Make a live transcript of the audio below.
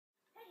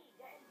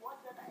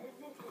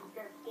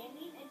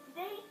And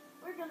today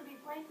we're going to be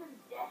playing some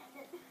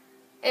Destiny.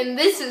 And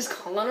this is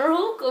Connor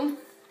Holcomb.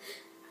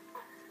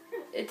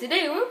 And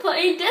today we're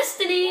playing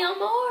Destiny on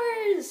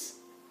Mars.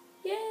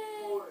 Yay!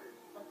 Mars,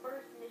 the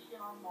first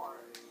mission on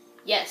Mars.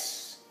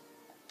 Yes.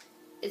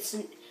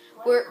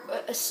 We're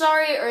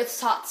sorry, Earth's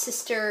hot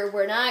sister.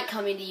 We're not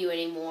coming to you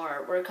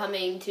anymore. We're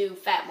coming to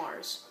Fat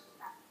Mars,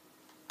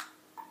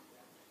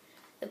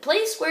 the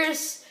place where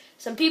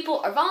some people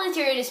are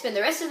volunteering to spend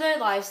the rest of their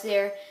lives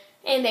there,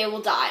 and they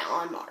will die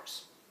on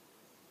Mars.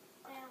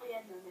 And we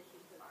have no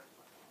missions in Mars.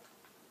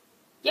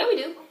 Yeah, we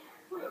do.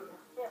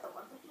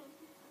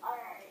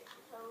 Alright,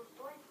 so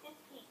story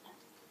 15.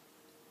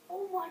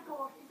 Oh my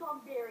gosh, it's gone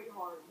very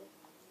hard.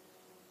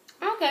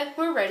 Okay,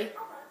 we're ready.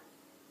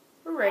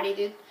 We're ready,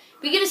 dude.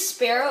 We get a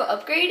Sparrow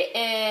upgrade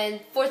and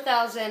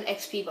 4,000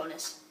 XP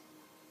bonus.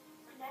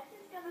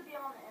 Connection's gonna be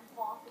on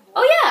impossible.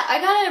 Oh yeah,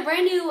 I got a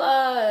brand new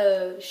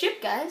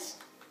ship, guys.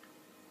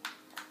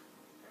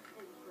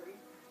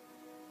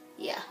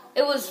 Yeah,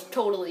 it was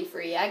totally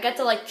free. I got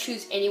to like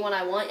choose anyone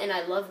I want, and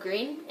I love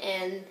green,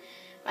 and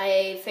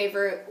my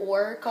favorite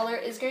ore color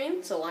is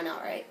green, so why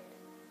not, right?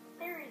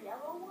 There a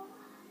yellow one?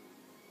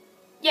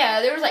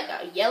 Yeah, there was like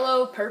a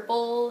yellow,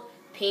 purple,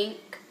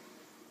 pink,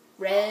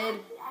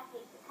 red. I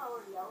hate the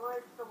color yellow.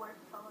 It's the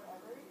worst color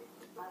ever.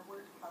 It's my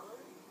worst color.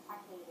 I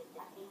hate it. I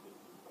hate it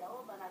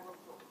yellow, but I love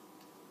gold.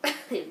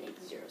 It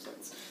makes 0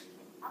 sense.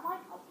 I'm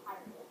like a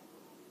pirate.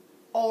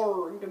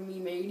 Arg me,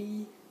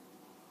 matey.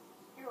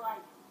 You're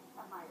like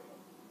a pirate.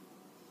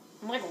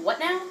 I'm like, what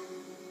now?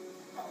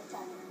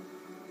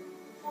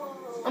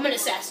 Whoa. I'm an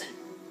assassin.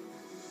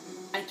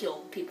 I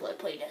kill people that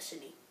play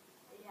Destiny.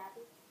 Are you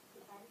happy?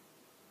 You happy?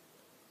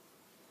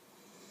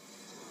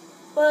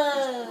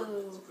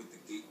 Whoa.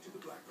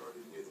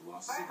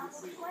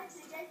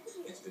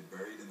 It's been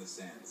buried in the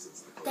sand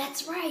since the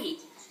That's right.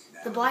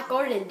 The Black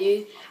Garden,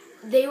 dude.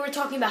 They were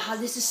talking about how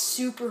this is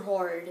super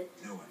hard.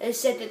 They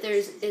said that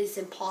it's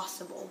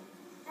impossible.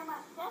 Now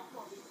my steps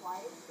won't be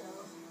quiet, so.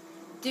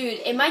 Dude,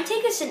 it might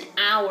take us an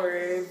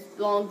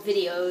hour-long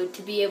video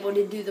to be able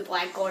to do the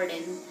Black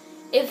Garden.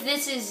 If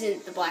this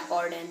isn't the Black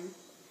Garden,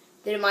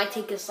 then it might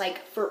take us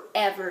like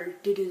forever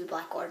to do the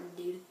Black Garden,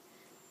 dude.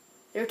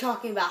 They're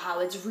talking about how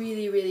it's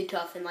really, really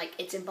tough and like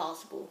it's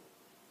impossible.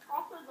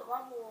 Also, the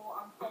level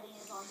I'm setting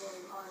is on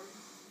very hard.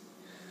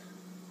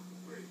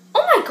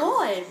 Oh my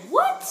god,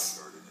 what?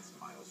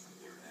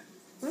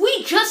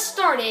 We just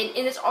started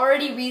and it's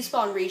already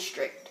respawn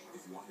restrict.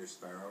 If you want your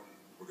Sparrow,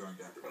 we're going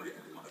to have to break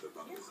into one of the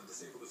bunkers and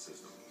disable the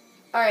system.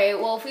 Alright,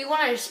 well if we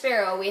want our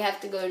Sparrow, we have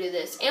to go to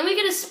this. And we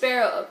get a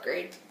Sparrow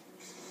upgrade.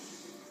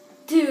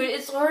 Dude,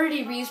 it's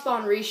already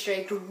respawn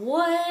restrict.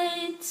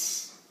 What?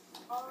 Here's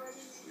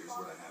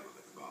what I have on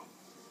the bomb.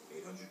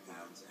 800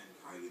 pounds and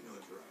highly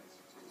militarized.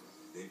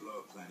 They blow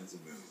up planets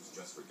and moons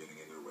just for getting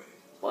in their way.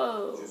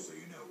 Whoa. Just so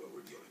you know what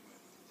we're dealing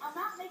with. I'm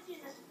not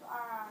making this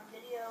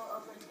video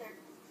over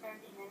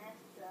 30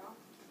 minutes, so.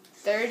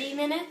 30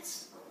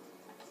 minutes?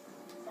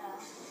 So.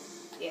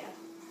 Yeah.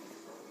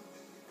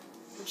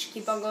 We should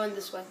keep on going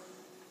this way.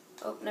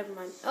 Oh, never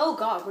mind. Oh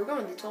god, we're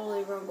going the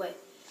totally wrong way.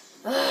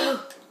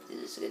 Oh,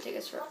 this is gonna take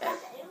us forever. The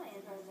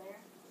aliens are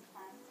there this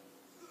time.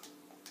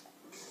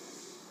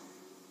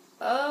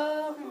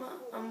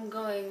 I'm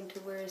going to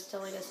where it's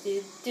telling us,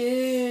 dude.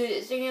 Dude,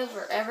 it's taking us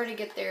forever to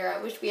get there. I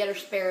wish we had our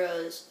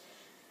Sparrows.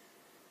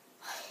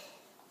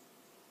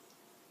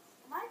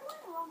 Am I going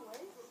the wrong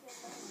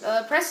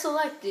way? Press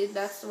select, dude.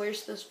 That's where you're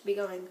supposed to be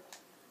going.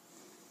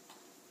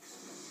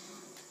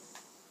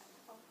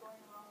 I'm going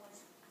the wrong way.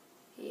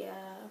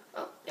 Yeah.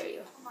 Oh, there you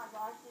go. Oh my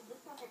gosh, dude,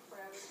 this will take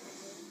forever to do.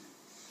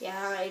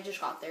 Yeah, I just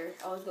got there.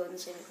 I was going the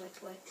same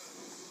exact way.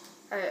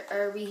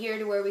 Are we here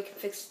to where we can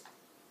fix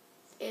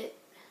it?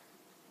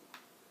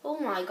 Oh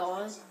my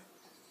god.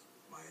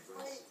 My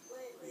advice,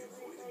 we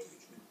avoid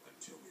engagement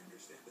until we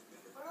understand it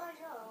better. Where do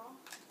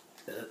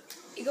I go?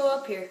 You go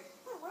up here.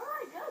 Wait, where do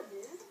I go,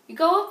 dude? You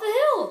go up the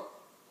hill.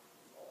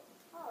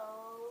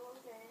 Oh,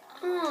 okay.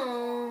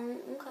 Oh,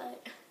 okay.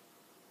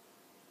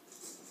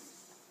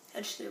 I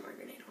just threw my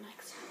grenade on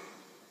accident.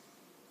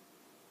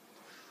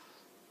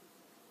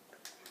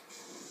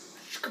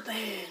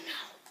 Shkabam.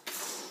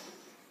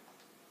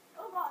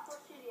 Oh gosh,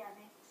 what's shooting at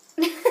me?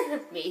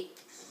 Me.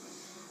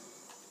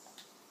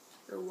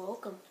 You're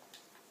welcome.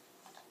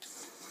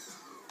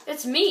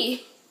 It's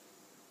me.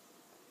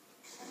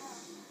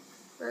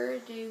 Where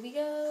do we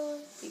go?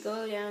 We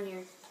go down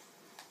here.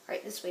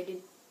 Right, this way,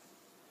 dude.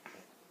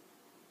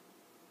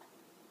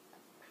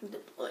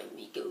 Deploying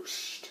the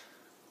ghost.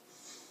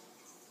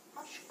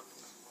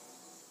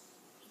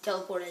 He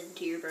teleported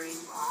into your brain.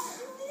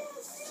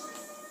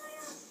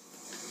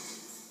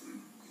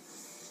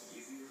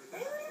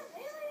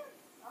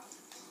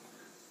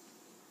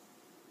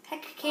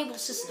 Hack a cable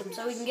system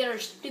so we can get our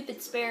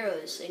stupid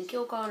Sparrows and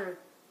kill Connor.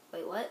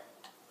 Wait, what?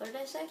 What did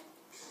I say?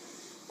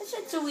 I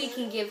said so we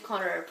can give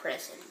Connor a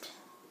present.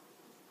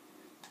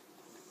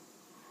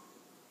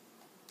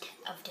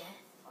 Of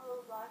death.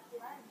 Oh gosh,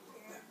 dude, I'm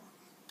scared.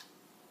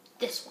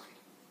 This one.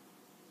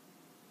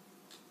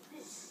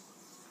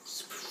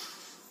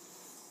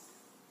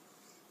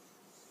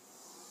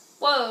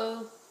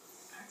 Whoa.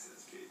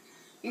 Access key.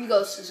 Your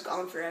ghost is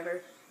gone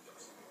forever.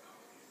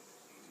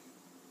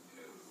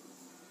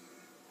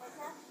 What's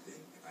that? I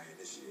think I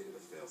initiated a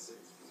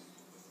failsafe.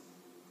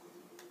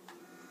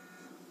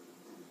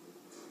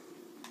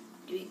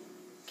 Do we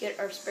get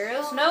our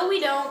sparrows? No, we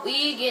don't.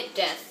 We get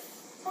death.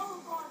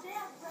 Oh god, they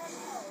have red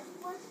health.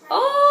 What's red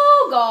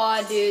Oh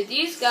god, dude.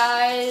 These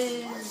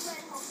guys... What's red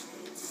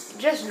health?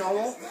 Just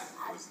normal.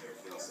 That was their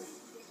failsafe.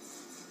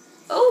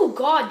 Oh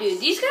god, dude.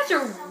 These guys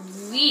are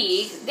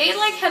weak. They,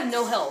 like, have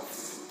no health.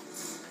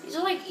 These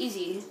are, like,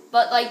 easy.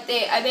 But, like,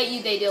 I bet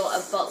you they deal a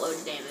buttload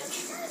of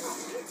damage.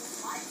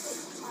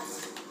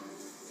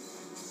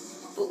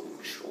 Boom,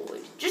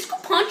 destroyed. Just go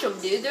punch them,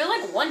 dude. They're,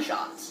 like,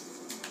 one-shots.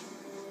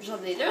 Or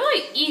something. They're,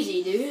 like,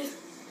 easy, dude.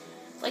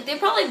 Like, they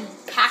probably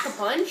pack a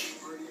punch.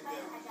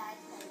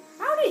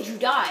 How did you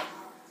die?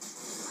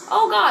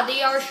 Oh god,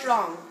 they are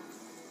strong.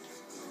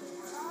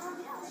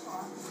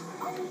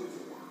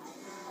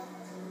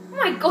 Oh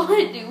my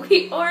god, dude,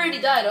 we already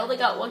died. I only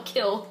got 1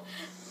 kill.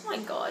 Oh my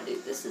god,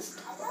 dude, this is...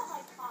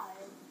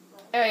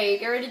 Alright,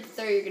 get ready to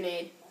throw your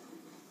grenade.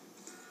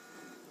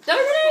 Throw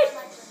your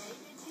grenade!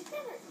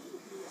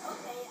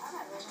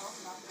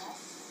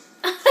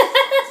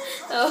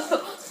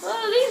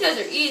 Oh, these guys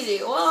are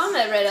easy. Well, I'm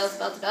at red health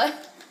about to die.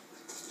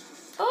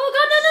 Oh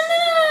god, no!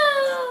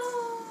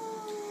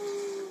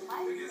 I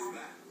guess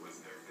that was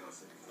their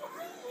failsafe.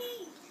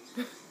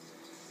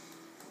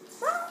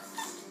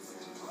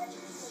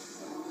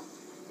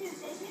 Dude,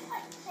 they get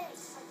like cake,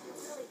 like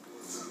it's really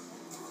easy.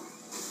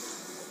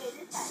 Okay,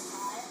 this guy's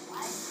high.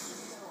 I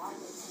so I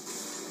was.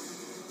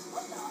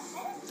 What the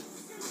heck?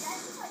 Dude,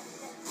 that's just like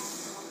that guy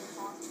on the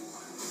top.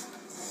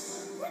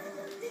 What is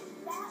this big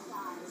fat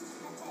guy?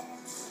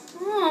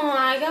 Oh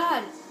my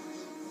god.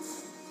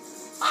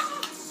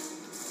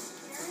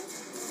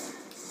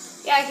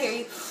 Yeah, I hear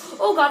you.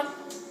 Oh god.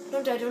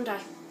 Don't die, don't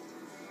die.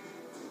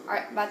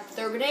 Alright, about to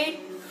throw a grenade.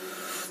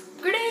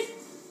 Grenade!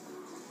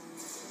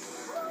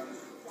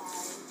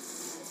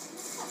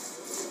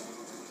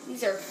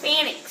 These are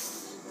Phoenix.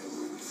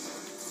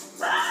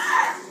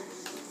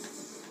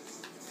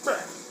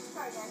 Sorry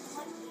guys, I'm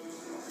like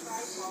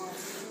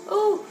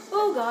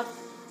Oh god.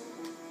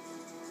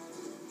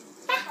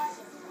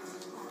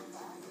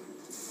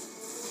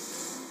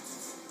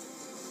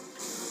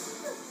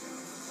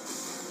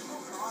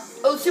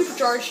 Oh,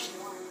 supercharged.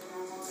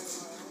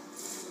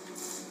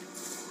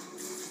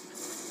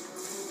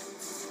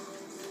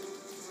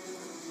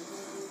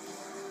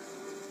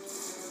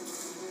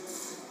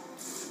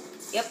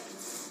 Yep.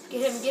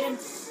 Get him, get him.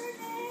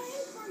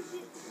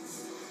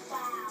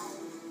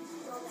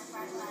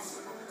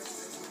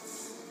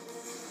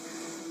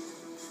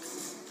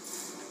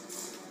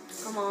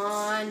 Come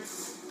on.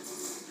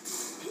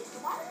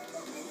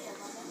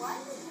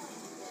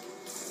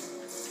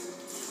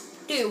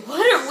 Dude,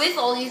 what are with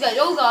all these guys?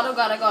 Oh god, oh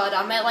god, oh god.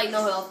 I'm at like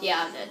no health.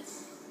 Yeah, I'm dead.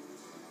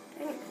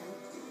 Dang it.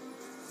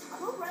 I'm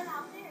gonna run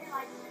out there and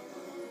like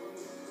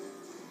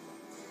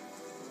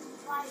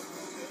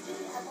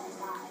maybe I won't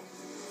die.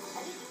 I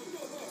think you can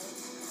get hit.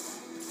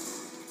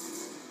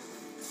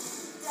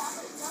 Yeah, I'm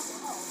gonna double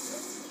health.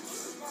 It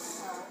gives me double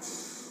health.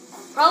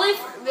 Probably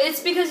it's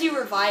because you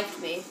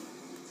revived me.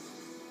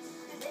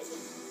 Dude, they can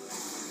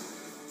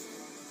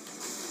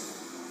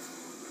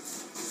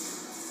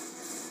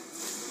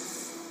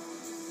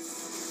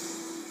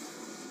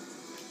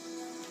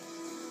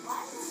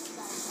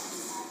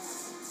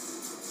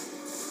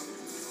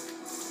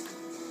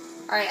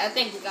Alright, I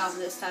think we got him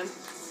this time.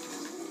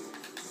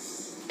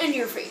 In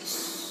your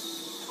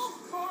face. oh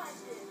god,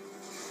 dude.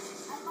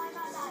 I might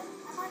not die.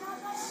 I might not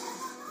die. I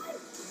might not die.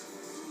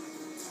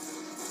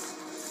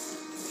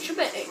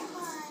 Shebang. Come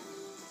on.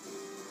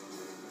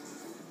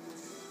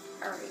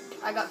 Alright,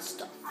 I got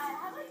stuff.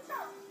 How about you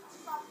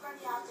stop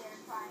running out there and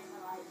trying to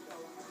like kill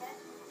him, okay?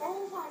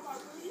 Oh my god,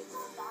 will you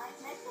stop dying?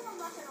 Next time I'm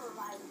not gonna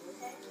revive you,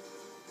 okay?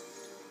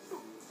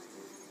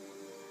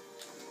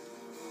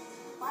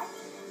 Why did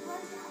you just run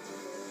out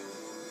there?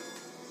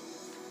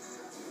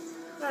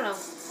 I don't know.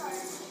 Sorry, I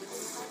think it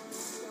might be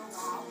so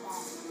loud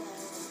that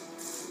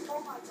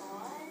oh my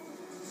god.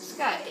 This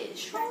guy is Guys,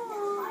 strong.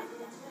 never mind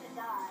me, I'm gonna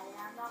die,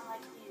 and I'm not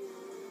like you.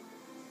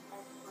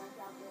 That just runs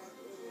out there like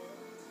an idiot.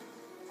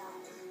 And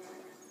die.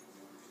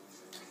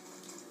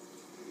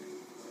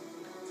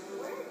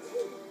 Where is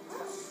he?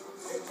 Bro,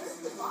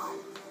 where's the bot?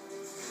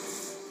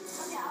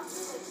 Okay, I'll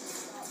just like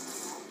pick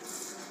up.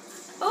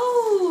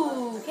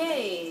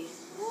 Okay.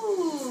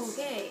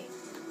 Okay.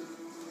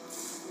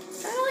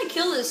 Trying to like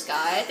kill this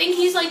guy. I think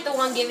he's like the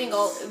one making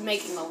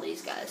all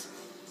these guys.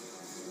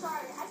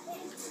 Sorry, I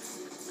can't.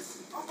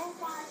 Oh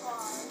my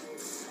god.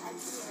 I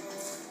can't.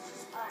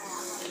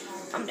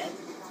 Alright, I'm dead.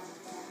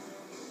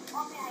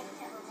 Okay, I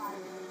can't revive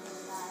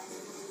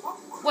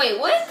you. Wait,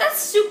 what? That's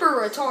super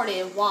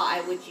retarded.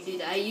 Why would you do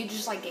that? You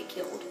just like get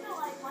killed. No,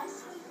 like, why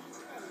should you be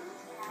sick?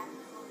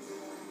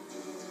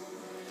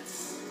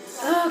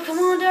 Oh, come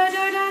on, die,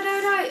 die, die,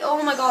 die, die.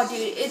 Oh my god,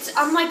 dude.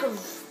 I'm like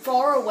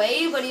far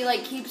away, but he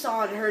like keeps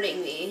on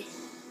hurting me.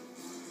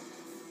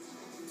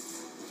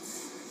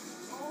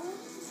 Oh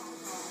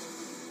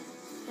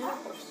my god.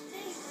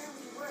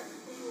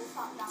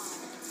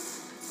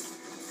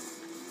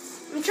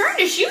 I'm trying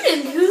to shoot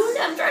him, dude.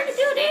 I'm trying to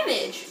deal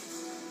damage.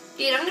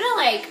 Dude, I'm gonna,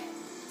 like,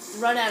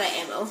 run out of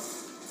ammo.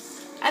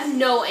 I have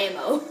no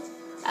ammo.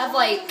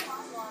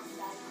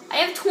 I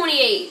have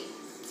 28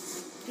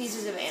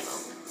 pieces of ammo.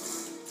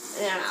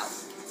 And then I'm out.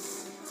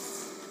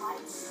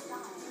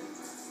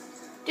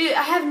 Dude,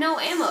 I have no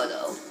ammo,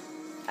 though.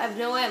 I have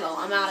no ammo.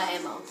 I'm out of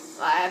ammo.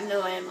 I have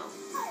no ammo.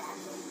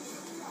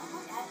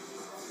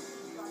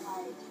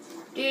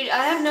 Dude,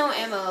 I have no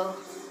ammo.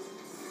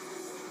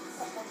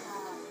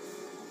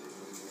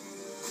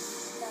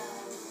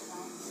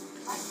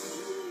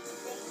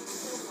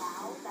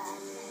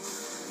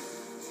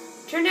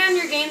 Turn down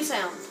your game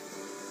sound.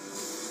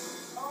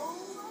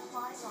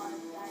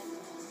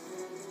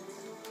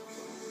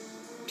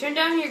 Turn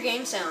down your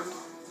game sound.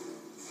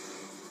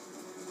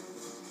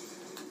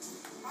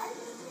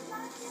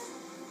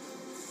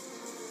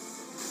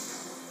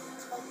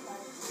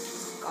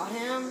 Got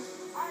him.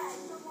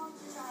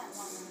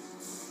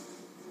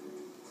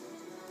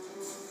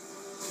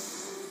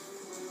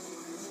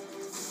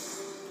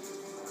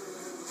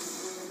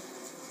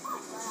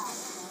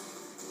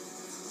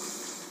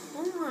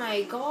 Oh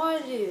my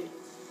god, dude.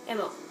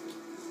 Ammo.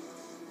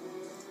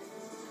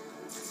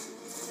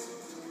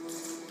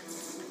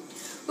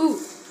 Ooh.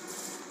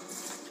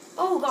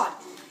 Oh god.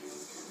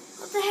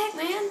 What the heck,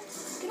 man?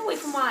 Get away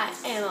from my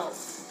ammo.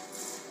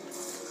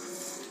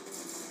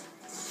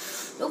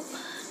 Nope.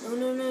 No,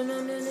 no, no,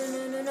 no, no, no,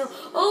 no, no, no.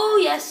 Oh,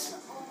 yes.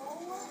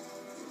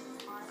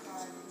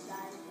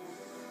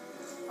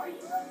 Are you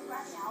like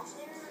running out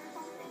there or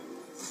something?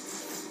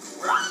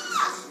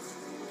 Ah!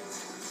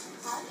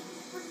 How do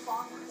you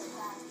respond to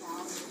that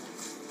now?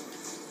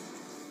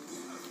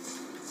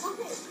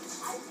 Okay,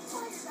 I see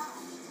why you're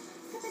dying.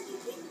 Because if you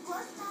keep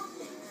running out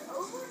there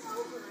over and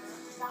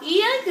over, You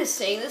like to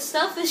saying this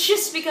stuff? It's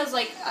just because,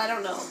 like, I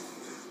don't know.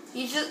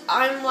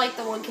 I'm like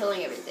the one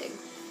killing everything.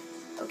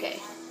 Okay.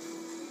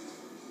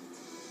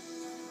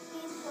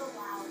 being so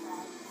loud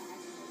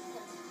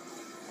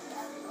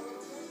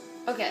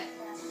that Okay.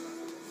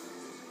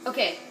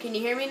 Okay, can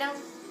you hear me now?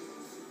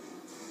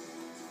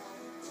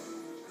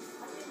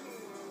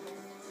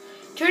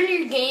 Turn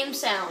your game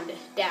sound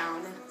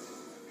down.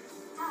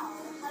 how?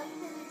 How do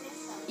you turn your game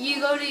sound? You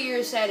go to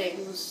your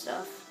settings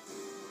stuff.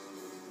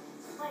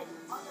 Wait,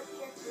 on the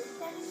PS3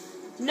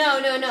 settings?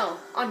 No.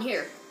 On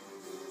here.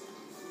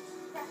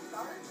 Press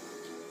start?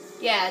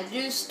 Yeah,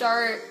 do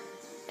start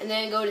and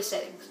then go to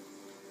settings.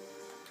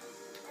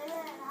 And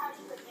then how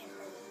do you put game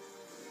settings?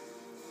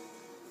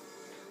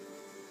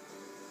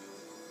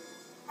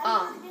 How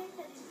do you put game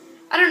settings?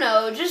 I don't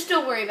know. Just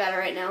don't worry about it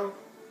right now.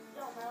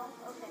 Don't know?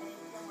 Okay,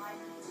 then why do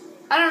you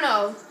think? I don't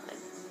know.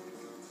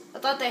 I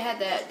thought they had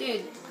that.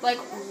 Dude, like,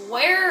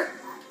 where?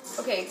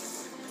 Okay,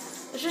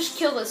 let's just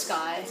kill this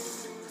guy.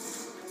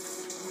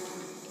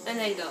 And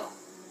then go.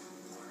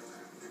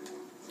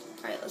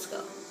 Alright, let's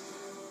go.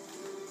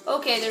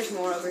 Okay, there's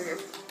more over here.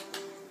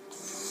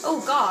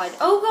 Oh god.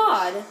 Oh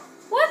god.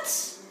 What?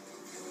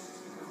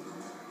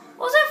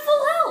 Was that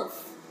full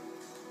health?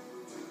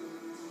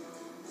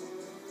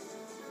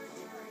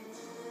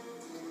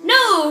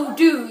 No,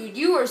 dude,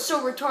 you are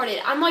so retarded.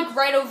 I'm like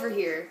right over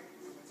here.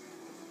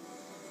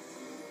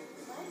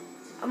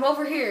 I'm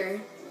over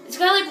here. This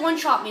guy like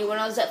one-shot me when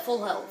I was at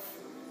full health.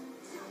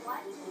 Why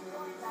do you keep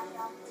going back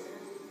out there?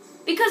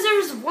 Because there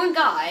was one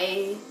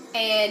guy,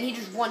 and he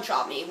just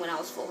one-shot me when I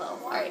was full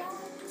health. Alright.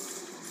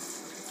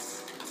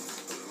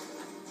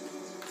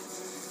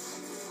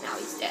 Now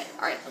he's dead.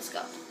 Alright, let's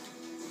go.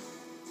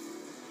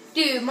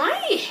 Dude, my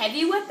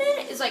heavy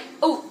weapon is like...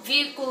 Oh,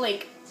 vehicle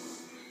link.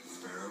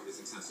 Sparrow is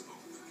accessible.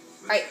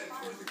 Alright.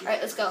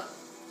 Alright, let's go.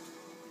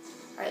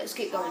 Alright, let's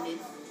keep going, dude.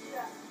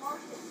 Yeah, Mark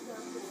is so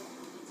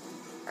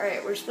cool.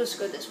 Alright, we're supposed to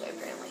go this way,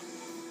 apparently.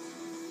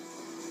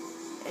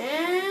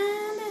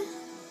 And...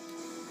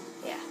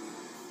 yeah.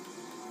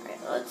 Alright,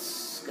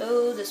 let's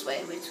go this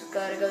way. We just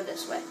gotta go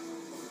this way.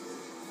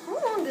 How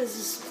long does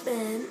this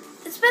been?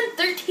 It's been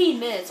 13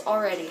 minutes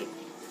already.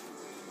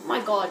 Oh my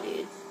god,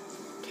 dude.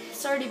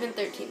 It's already been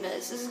 13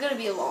 minutes. This is gonna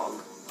be long.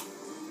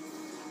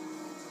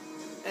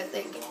 I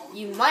think.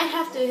 You might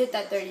have to hit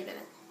that 30 minutes.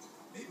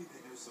 Maybe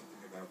they know something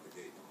about the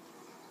gate.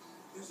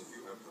 There's a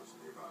few outposts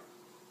nearby.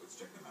 Let's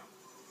check them out.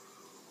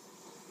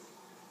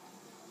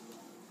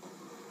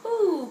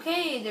 Ooh,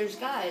 okay, there's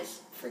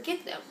guys.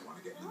 Forget them. Want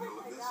to get in the middle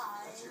of this?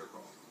 That's your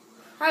call.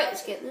 Alright,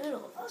 let's get in the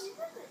middle of Oh, this. these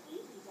are the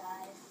easy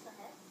guys. What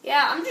the heck?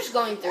 Yeah, I'm just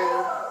going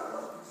through.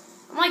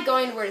 I'm like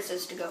going to where it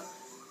says to go.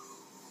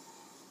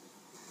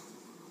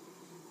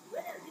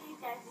 When did these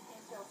guys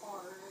became so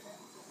hard?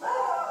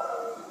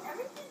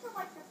 Everything from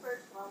like the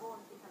first level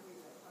is becoming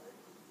really hard.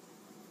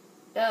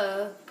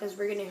 Duh, because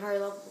we're getting higher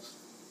levels.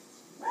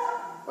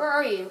 Where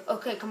are you?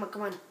 Okay, come on.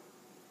 Let's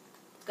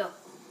go.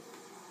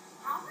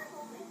 How am I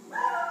holding?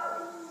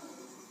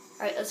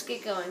 Alright, let's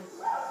get going. An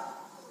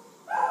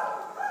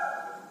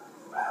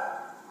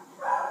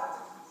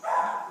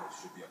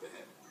outpost should be up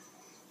ahead.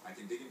 I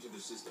can dig into the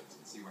systems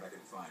and see what I can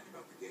find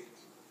about the gate.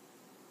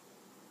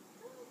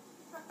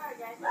 Sorry,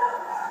 guys.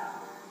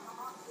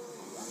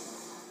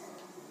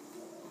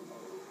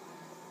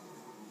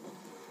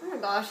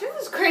 gosh, it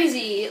was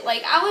crazy.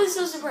 Like, I was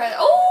so surprised.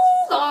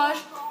 Oh gosh.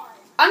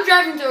 I'm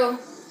driving through.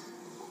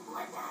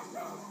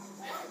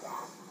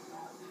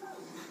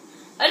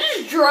 I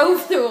just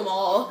drove through them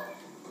all.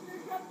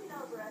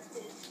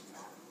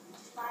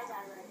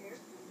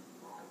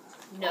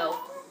 No.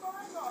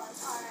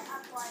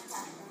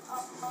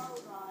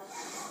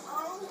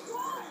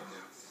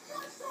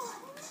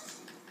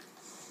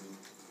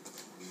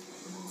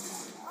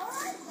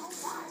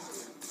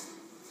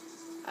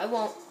 I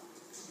won't.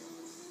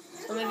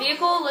 So my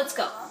vehicle, let's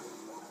go.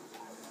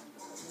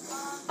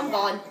 I'm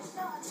gone.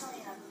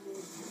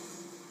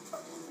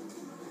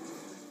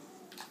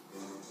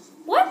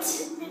 What?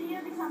 This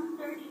video becomes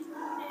 30 minutes.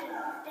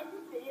 If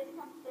this video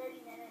becomes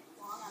 30 minutes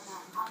long, I'm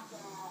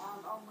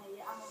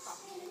gonna stop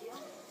the video.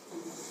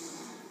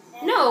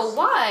 And No,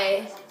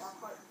 why?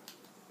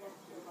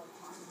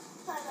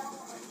 because I don't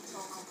want to use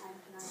all my time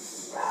tonight.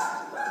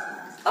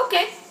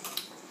 Okay.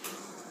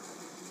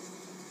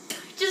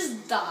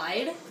 Just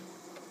died.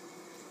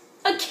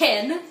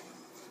 Again.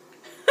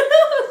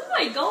 Oh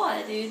my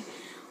god, dude.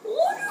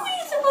 What are we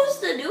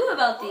supposed to do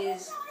about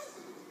these?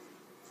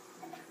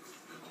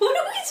 What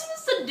are we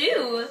supposed to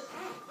do?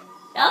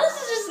 Now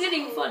this is just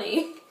getting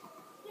funny.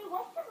 Dude,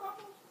 what's the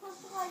level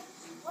supposed to like?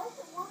 What's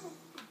the one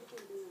supposed to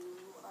do?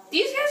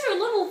 These guys are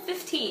level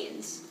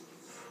 15s.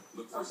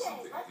 Look for Okay,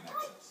 something let's in like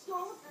access.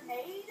 throw a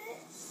grenade.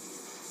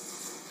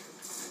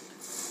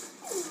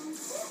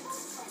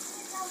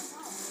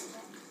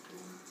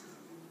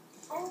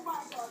 Oh my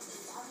god,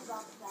 dude, I'm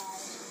about to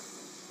die.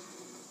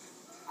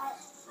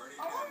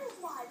 Oh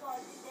my god,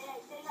 dude,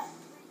 they got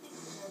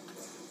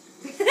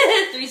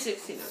 360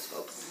 360 no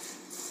scope.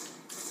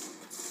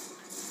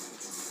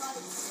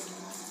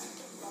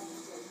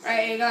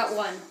 Alright, I got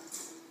one.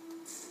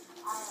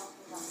 I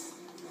also got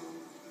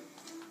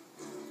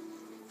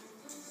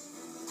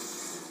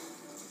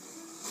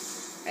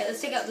Alright,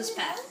 let's take out this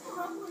path.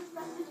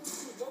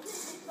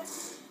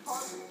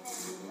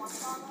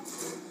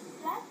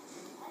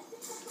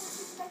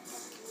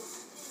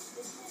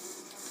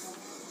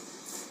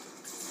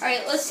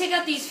 Alright, let's take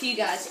out these few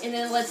guys, and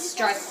then let's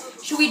drive.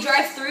 Should we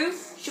drive through?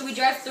 Should we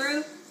drive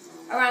through?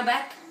 Around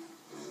back?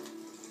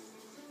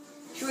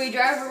 Should we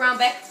drive around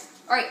back?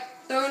 Alright,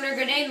 throw in a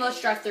grenade and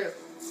let's drive through.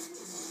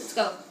 Let's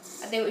go.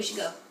 I think we should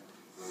go.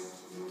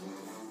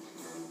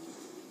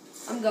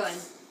 I'm going.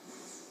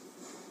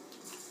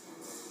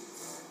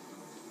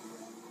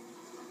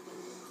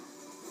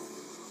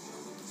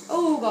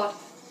 Oh god.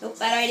 Nope,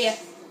 bad idea.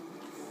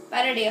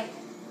 Bad idea.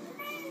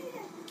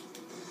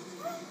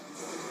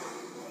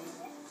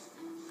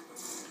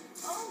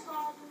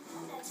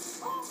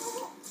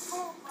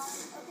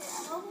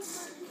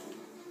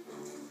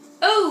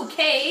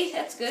 Okay,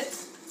 that's good.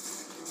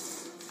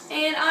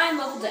 And I'm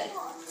level dead.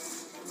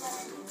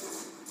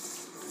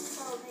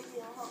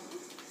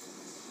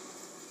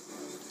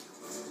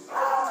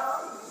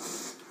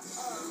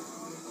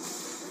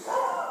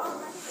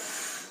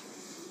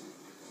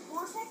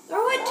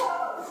 Throw it!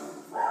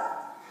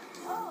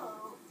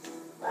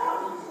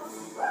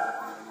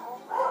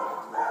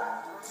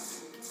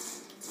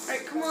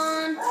 Alright, come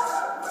on.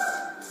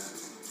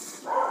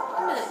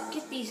 I'm gonna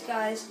get these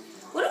guys.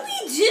 What do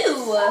we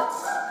do?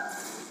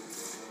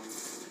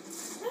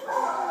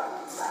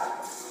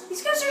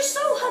 These guys are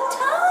so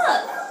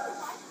tough.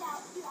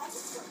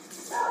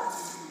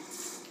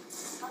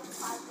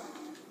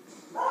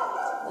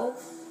 Oh.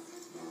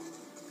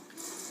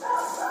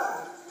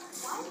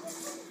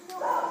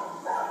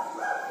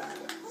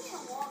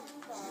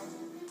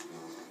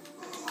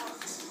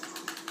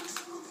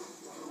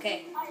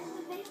 Okay.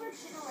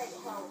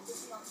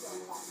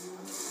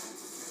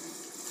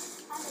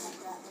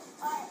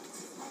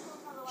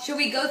 Should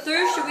we go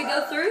through? Should we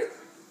go through?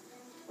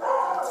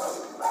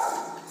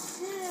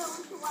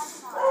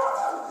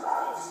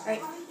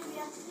 Alright.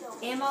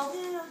 Ammo.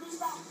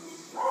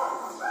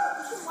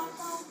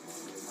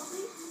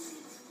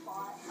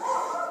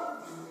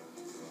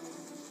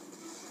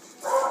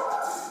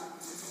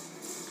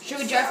 Should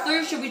we drive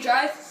through? Should we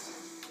drive?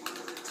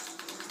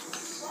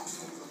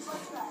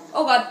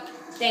 Oh god.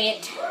 Dang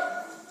it.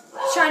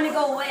 He's trying to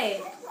go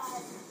away.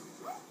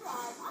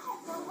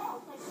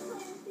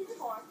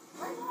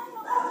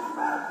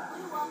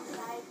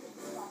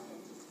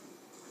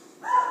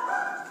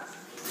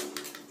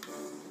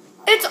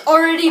 It's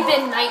already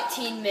been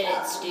 19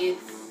 minutes, dude.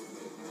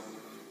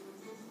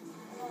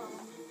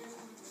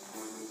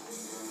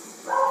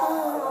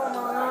 Oh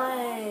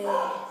my.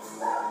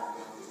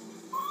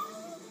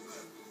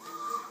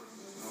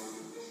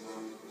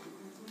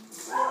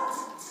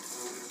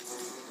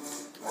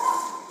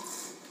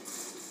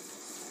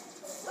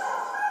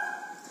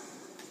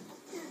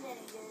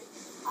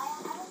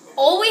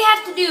 All we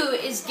have to do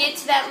is get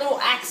to that little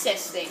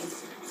access thing.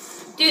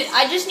 Dude,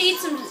 I just need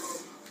some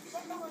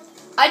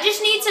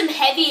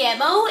heavy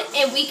ammo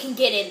and we can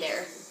get in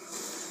there.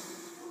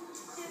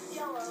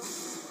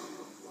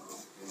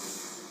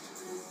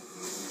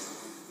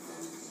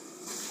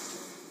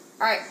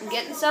 Alright, I'm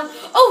getting some.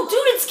 Oh,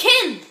 dude, it's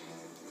Ken!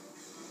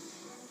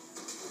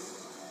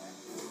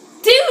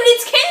 Dude,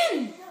 it's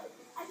Ken!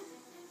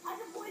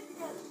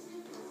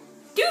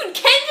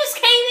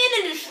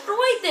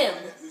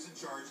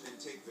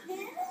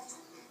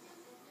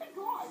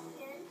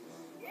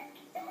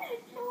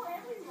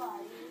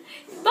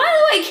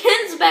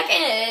 back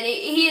in.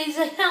 His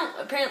account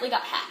apparently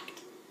got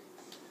hacked.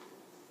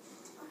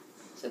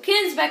 So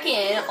Ken's back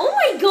in. Oh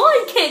my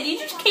god, Ken, you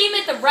just came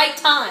at the right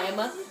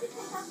time.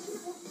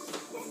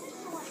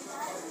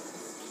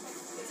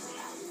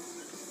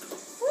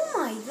 Oh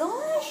my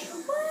gosh,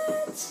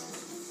 what?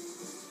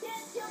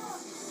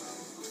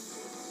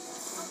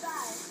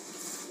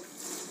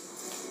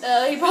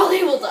 He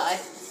probably will die.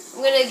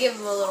 I'm gonna give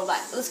him a little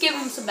back. Let's give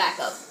him some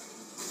backup.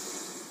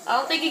 I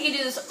don't think he can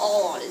do this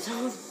all on his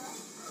own.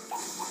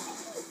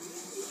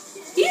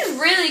 He's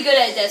really good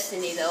at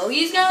Destiny, though.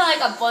 He's got,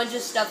 like, a bunch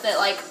of stuff that,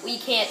 like, we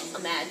can't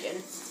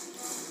imagine.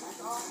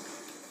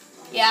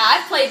 Yeah,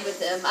 I've played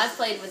with him. I've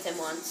played with him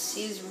once.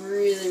 He's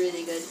really,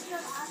 really good.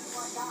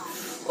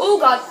 Oh,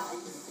 God.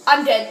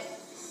 I'm dead.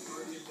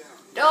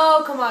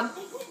 Oh, come on.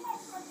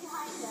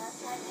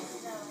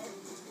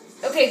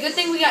 Okay, good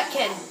thing we got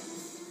Ken.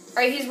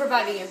 Alright, he's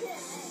reviving him.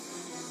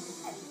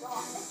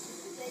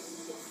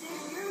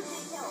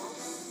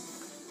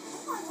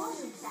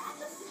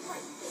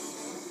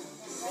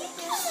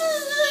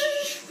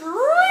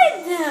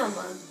 Destroyed them.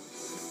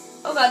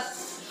 Oh god.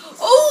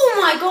 Oh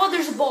my god,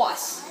 there's a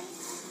boss.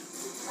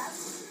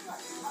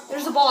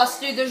 There's a boss,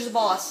 dude, there's a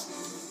boss.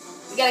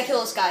 We gotta kill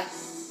this guy.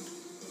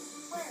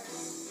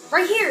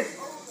 Right here.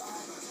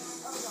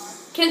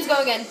 Ken's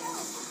going again.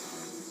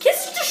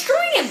 Ken's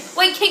destroying him.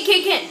 Wait,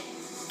 Ken.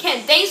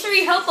 Ken, thanks for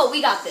your help, but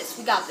we got this.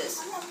 We got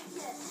this.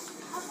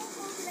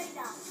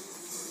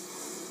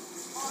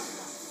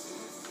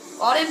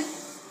 Got him.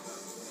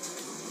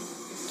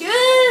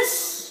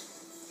 Yes!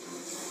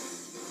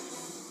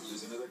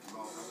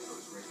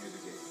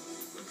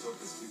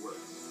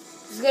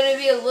 It's gonna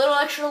be a little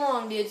extra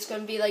long, dude. It's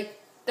gonna be like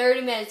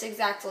 30 minutes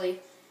exactly.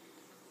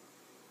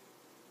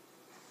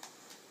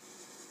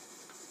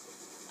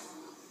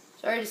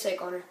 Sorry to say,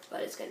 Connor,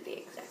 but it's gonna be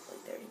exactly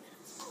 30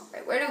 minutes.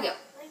 Alright, where do we go?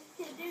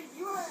 Dude,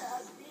 you were a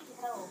big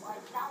help.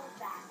 Like, that was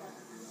backup.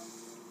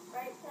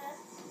 Right,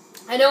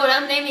 Seth? I know what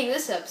I'm naming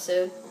this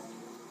episode.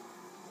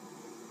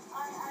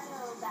 I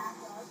know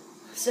backup.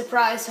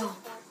 Surprise help.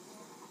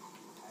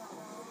 I don't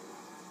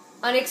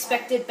know.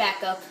 Unexpected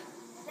backup.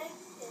 Thanks,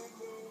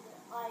 dude.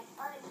 Like,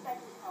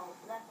 unexpected help.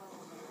 That's what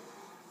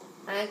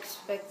it is.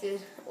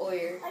 Unexpected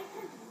warrior. Like,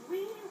 cause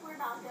we were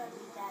not gonna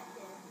need that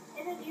kid.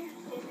 And then you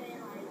just came in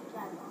like,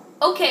 that's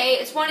all. Okay,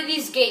 it's one of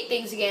these gate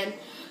things again.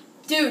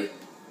 Dude,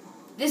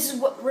 this is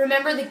what,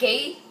 remember the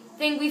gate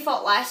thing we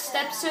fought last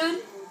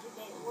episode?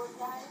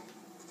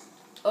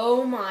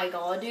 Oh my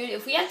god, dude.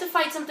 If we have to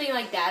fight something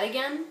like that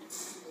again,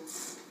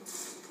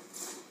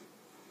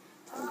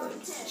 I'm going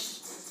to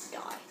just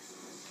die.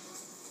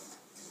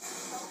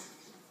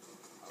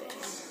 Bang.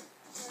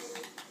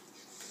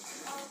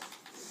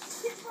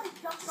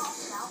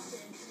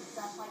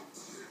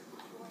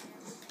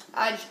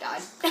 I just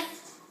died.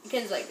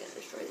 Ken's like gonna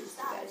destroy these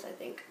two guys, I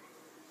think.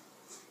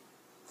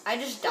 I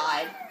just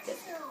died.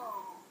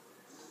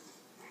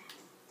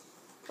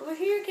 Over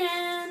here,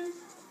 Ken.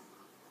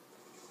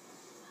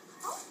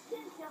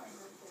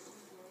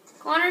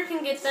 Connor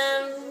can get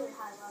them.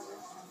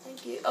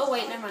 Thank you. Oh,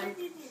 wait, never mind.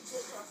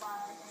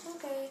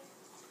 Okay.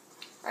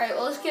 Alright,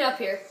 well, let's get up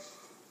here.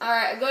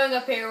 Alright, I'm going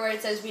up here where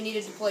it says we need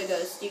to deploy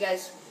ghosts. You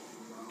guys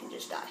can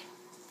just die.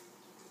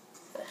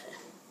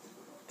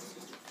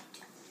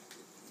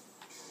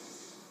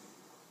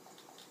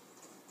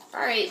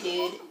 Alright,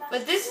 dude.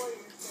 But this...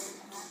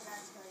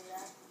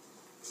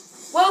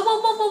 Whoa,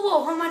 whoa, whoa, whoa,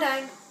 whoa. How am I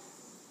dying?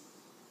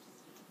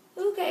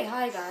 Okay,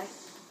 hi, guy.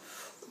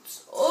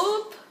 What's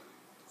up?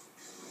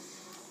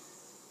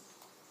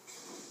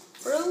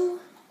 Bro.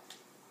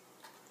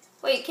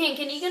 Wait, King,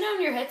 can you get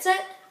on your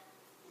headset?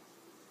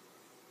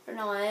 Or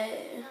not?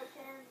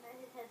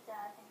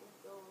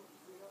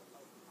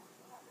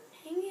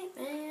 Dang it,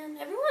 man.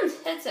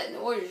 Everyone's headset in the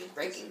order is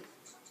breaking.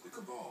 The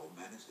Cabal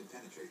managed to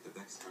penetrate the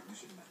Vex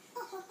cognition mesh.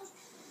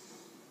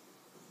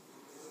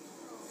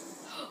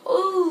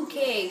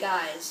 Okay,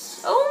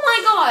 guys. Oh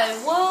my god.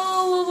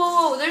 Whoa, whoa,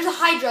 whoa, whoa. There's a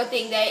Hydra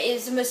thing that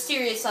is a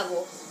mysterious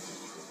level.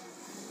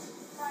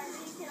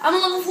 I'm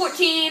on level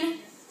 14.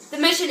 The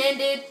mission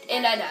ended,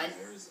 and I died.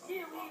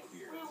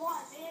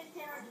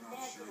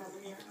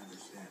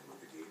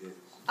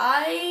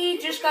 I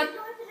just got...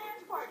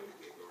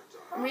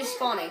 I'm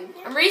respawning.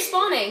 I'm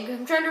respawning.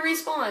 I'm trying to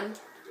respawn.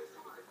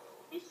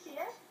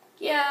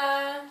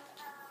 Yeah,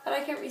 but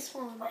I can't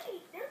respawn.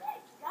 Wait, there's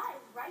like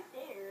guys right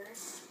there.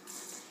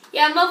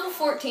 Yeah, I'm level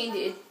 14,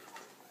 dude.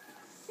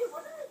 Dude,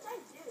 what did this guy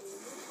do? He's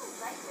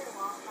just right there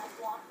while like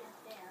walking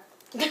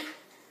there.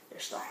 They're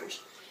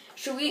stalkers.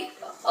 Should we?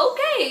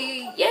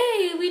 Okay,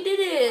 yay, we did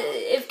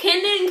it. If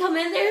Ken didn't come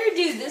in there,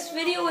 dude, this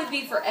video would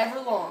be forever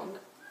long.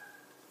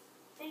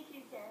 Thank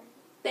you, Ken.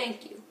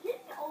 Thank you. Ken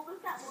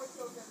almost got more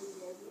kills than we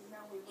did, even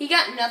though we. He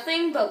got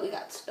nothing, but we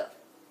got stuff.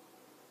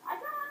 I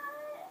got.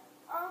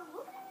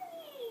 Look at how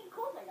many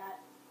kills I got.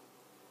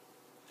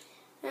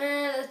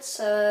 That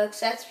sucks.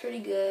 That's pretty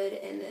good.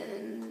 And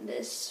then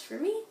this for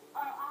me.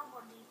 I have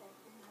more defense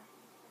than you.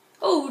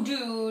 Oh,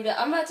 dude,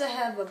 I'm about to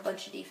have a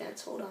bunch of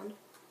defense. Hold on.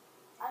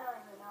 I don't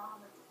even know how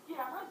much. Dude,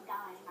 I'm like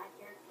dying my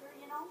character,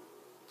 you know?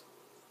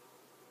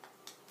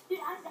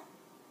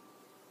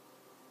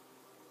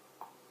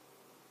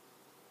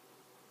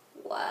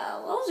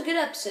 Wow, that was a good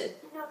episode.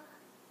 You know,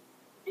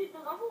 dude, the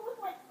level was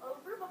like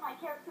over, but my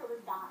character was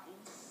dying.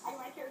 And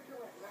my character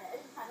went red.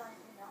 I don't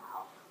even know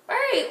how.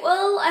 Alright,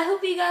 well, I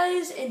hope you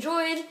guys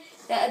enjoyed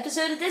that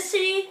episode of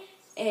Destiny,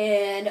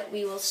 and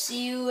we will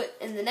see you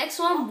in the next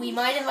one. We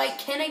might invite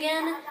Ken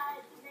again.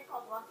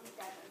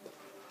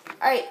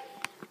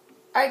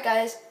 Alright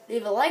guys,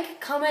 leave a like,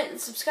 comment, and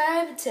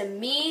subscribe to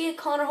me,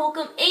 Connor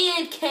Holcomb,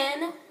 and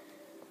Ken,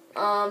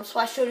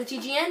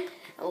 /TGN, and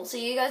we'll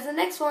see you guys in the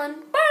next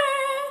one.